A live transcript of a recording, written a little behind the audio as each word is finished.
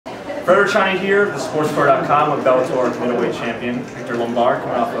Richani here, thesportspro.com with Bellator middleweight champion Hector Lombard,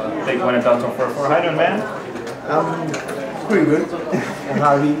 coming off a big win at Bellator 44. How you doing, man? Pretty good. I'm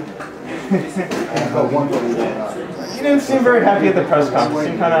happy. You didn't seem very happy at the press conference. You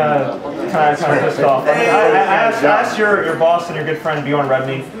seemed kind of pissed off. I asked your boss and your good friend Bjorn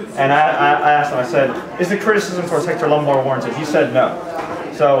Rebney, and I asked him. I said, "Is the criticism towards Hector Lombard warranted?" He said no.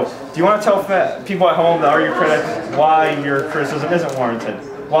 So, do you want to tell people at home that are your critics why your criticism isn't warranted?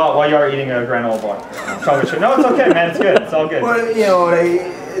 While you are eating a granola bar. No, it's okay, man. It's good. It's all good. Well, you know,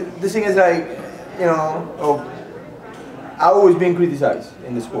 the thing is, I've always been criticized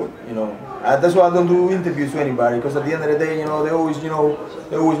in the sport. You know, that's why I don't do interviews to anybody, because at the end of the day, you know, they always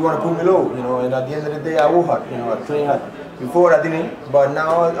want to put me low. You know, and at the end of the day, I work hard. You know, I train hard. Before I didn't, but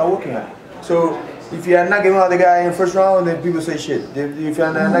now I'm working hard. So if you're knocking out the guy in the first round, then people say shit. If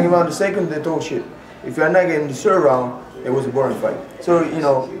you're knocking out the second, they talk shit. If you're knocking the third round, it was a boring fight. So, you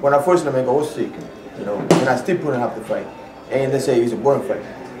know, when I first met him, I was sick, you know, and I still couldn't have the fight. And they say it's a boring fight.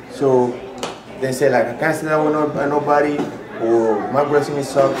 So they say, like, I can't sit down with nobody, or my wrestling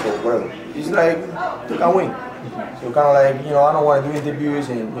sucks, or whatever. It's like, you can win. So kind of like, you know, I don't want to do interviews,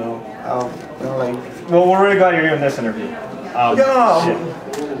 and, you know, like... Well, we're really glad you're doing this interview. You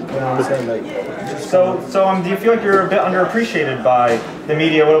know what I'm saying? Like, so do you feel like you're a bit underapprecited by the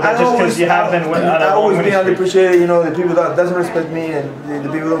media a little bit, just because you have been with I've always been underappreciated, you know, the people that doesn't respect me, and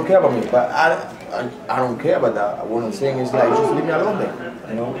the people don't care about me. But I don't care about that. What I'm saying is, like, just leave me alone then,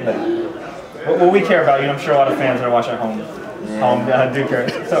 you know? Like, well, we care about you, and I'm sure a lot of fans that are watching at home do care.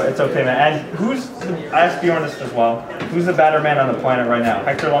 So it's okay, man. And I asked Bjorn this as well, who's the better man on the planet right now,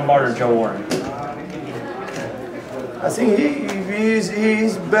 Hector Lombard or Joe Warren? I think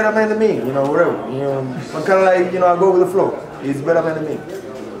he's better man than me, you know, whatever. You know, I'm kind of like, you know, I go with the flow. He's better man than me.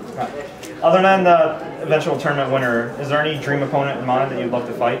 Other than the eventual tournament winner, is there any dream opponent in mind that you'd love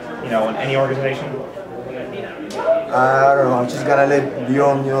to fight, you know, in any organization? I don't know, I'm just gonna let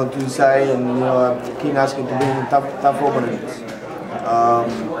Bjorn, you know, to decide, and, you know, I keep asking to bring tough opponents.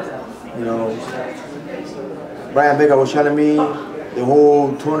 You know, Brian Baker was telling me the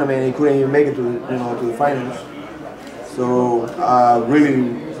whole tournament he couldn't even make it to, you know, to the finals. So I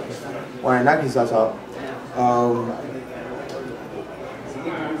really want to knock his ass out.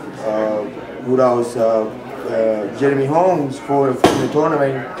 Who else? Jeremy Holmes for the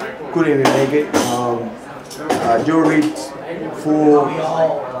tournament couldn't even make it. Joe Reed for,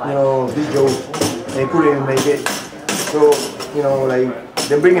 you know, this Joe, they couldn't even make it. So, you know, like,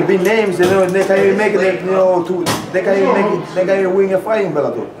 they're bringing big names, you know, they can't even make it. You know, they can't even make it. They can't even win a fight in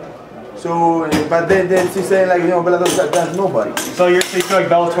Bellator. So, but then she's saying, like, you know, Bellator, that's nobody. So you feel like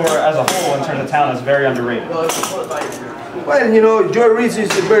Bellator as a whole in terms of talent is very underrated? Well, you know, Joe Reed is a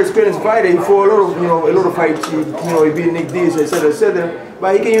very experienced fighter. He fought a lot of fights. He beat Nick Diaz, etc., etc.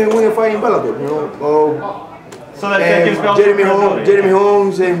 But he can't even win a fight in Bellator, you know. So that gives Bellator Jeremy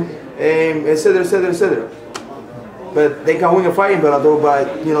Holmes and etc., etc., etc. But they can win a fight in Bellator,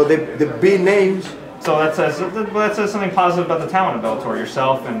 but, you know, the big names. So that says something positive about the talent of Bellator,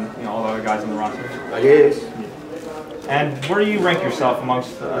 yourself and, you know, all the other guys in the roster. I guess. And where do you rank yourself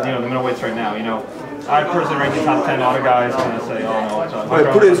amongst you know, the middleweights right now? You know, I personally rank the top 10. A lot of guys kind of say, "Oh no." Well,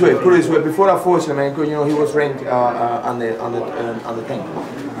 put it this way. Before I fought him, man, you know, he was ranked on the 10.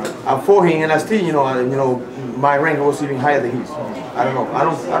 I fought him, and I still, you know, my rank was even higher than his. I don't know. I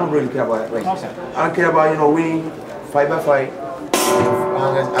don't really care about that rank. Okay. I don't care about, you know, winning fight by fight.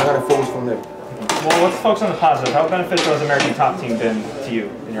 I'm gonna focus from there. Well, let's focus on the positive. How beneficial has American Top Team been to you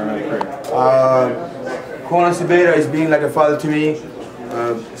in your MMA career? Conan Sibera has been like a father to me.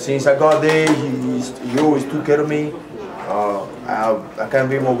 Since I got there, he always took care of me. I can't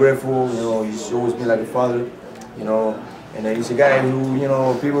be more grateful. You know, he's always been like a father. You know, and he's a guy who, you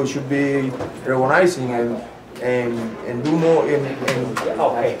know, people should be recognizing and do more do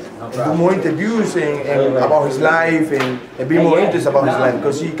more interviews and about his life and be more interested about his life,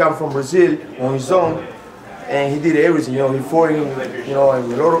 because he come from Brazil on his own and he did everything. You know, he fought in, you know,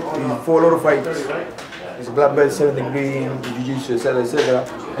 he fought a lot of fights. He's a black belt, 7th degree in jiu-jitsu, etc., etc.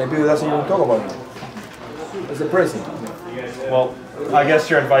 And people doesn't even talk about him. It's depressing. Well, I guess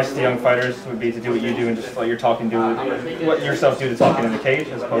your advice to young fighters would be to do what you do and just let your talking do what yourself do to talking in the cage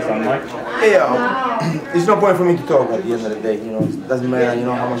as opposed to on mic. Yeah, it's no point for me to talk at the end of the day. You know, it doesn't matter, you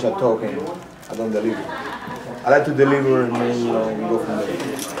know, how much I talk and I don't deliver. I like to deliver, and then, you know, we go from there.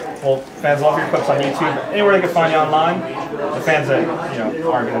 Well, fans love your clips on YouTube. Anywhere they can find you online. The fans that, you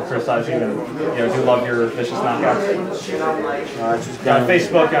know, aren't going to criticize you and, you know, do love your vicious knockouts. Just on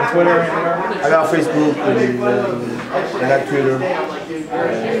Facebook, on Twitter, anywhere? I got Facebook and I got Twitter.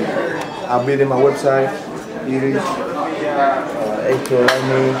 I'll be in my website. It is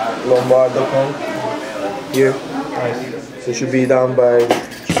Lombard.com here. Nice. So it should be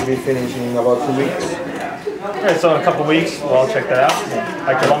finished in about 2 weeks. Okay, so in a couple weeks, well, I'll check that out.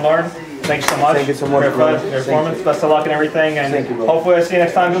 Hector Lombard, thank you so much. Thank you so much for your performance. Best of luck and everything, and thank you, bro. Hopefully I see you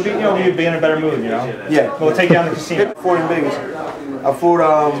next time. You'll be in a better mood, you know. Yeah. We'll take you down to the casino. I fought in Vegas. I fought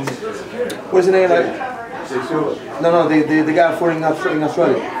what's the name? No, the guy fought in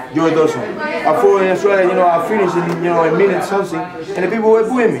Australia, Joey Dawson. I fought in Australia. You know, I finished in a minute something, and the people were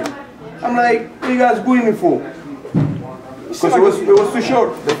booing me. I'm like, what are you guys booing me for? Because it was too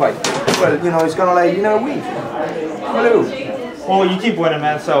short, the fight. Well, you know, it's kind of like, you never win. Well, you keep winning,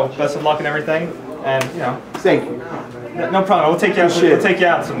 man, so best of luck and everything. And, you know. Thank you. No problem. We'll take you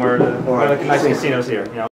out somewhere to like nice casinos here, you know.